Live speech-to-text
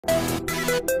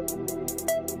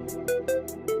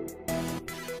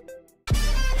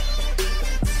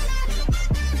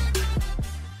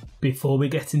Before we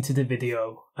get into the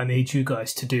video, I need you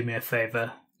guys to do me a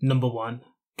favour. Number 1,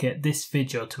 get this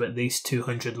video to at least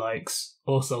 200 likes.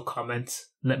 Also comment,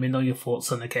 let me know your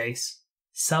thoughts on the case.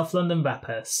 South London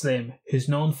rapper Slim, who's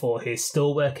known for his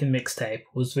Still Working mixtape,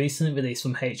 was recently released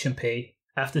from HMP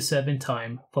after serving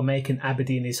time for making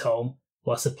Aberdeen his home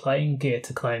while supplying gear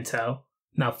to clientele.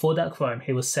 Now for that crime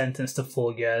he was sentenced to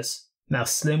 4 years. Now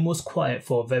Slim was quiet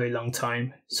for a very long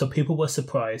time, so people were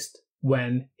surprised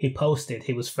when he posted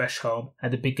he was fresh home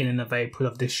at the beginning of April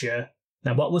of this year.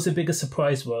 Now what was the biggest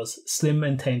surprise was Slim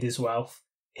maintained his wealth.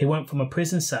 He went from a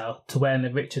prison cell to wearing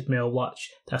a Richard Mille watch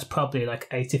that's probably like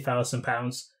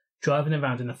 £80,000, driving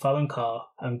around in a foreign car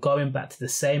and going back to the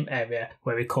same area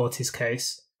where he caught his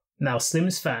case. Now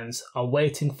Slim's fans are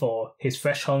waiting for his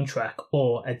fresh home track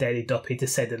or a daily duppy to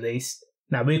say the least.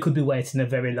 Now we could be waiting a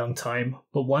very long time,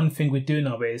 but one thing we do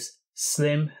know is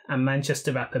Slim and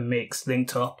Manchester rapper Meekz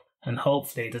linked up, and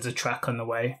hopefully there's a track on the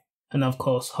way. And of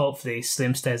course, hopefully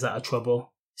Slim stays out of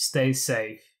trouble. Stay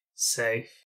safe.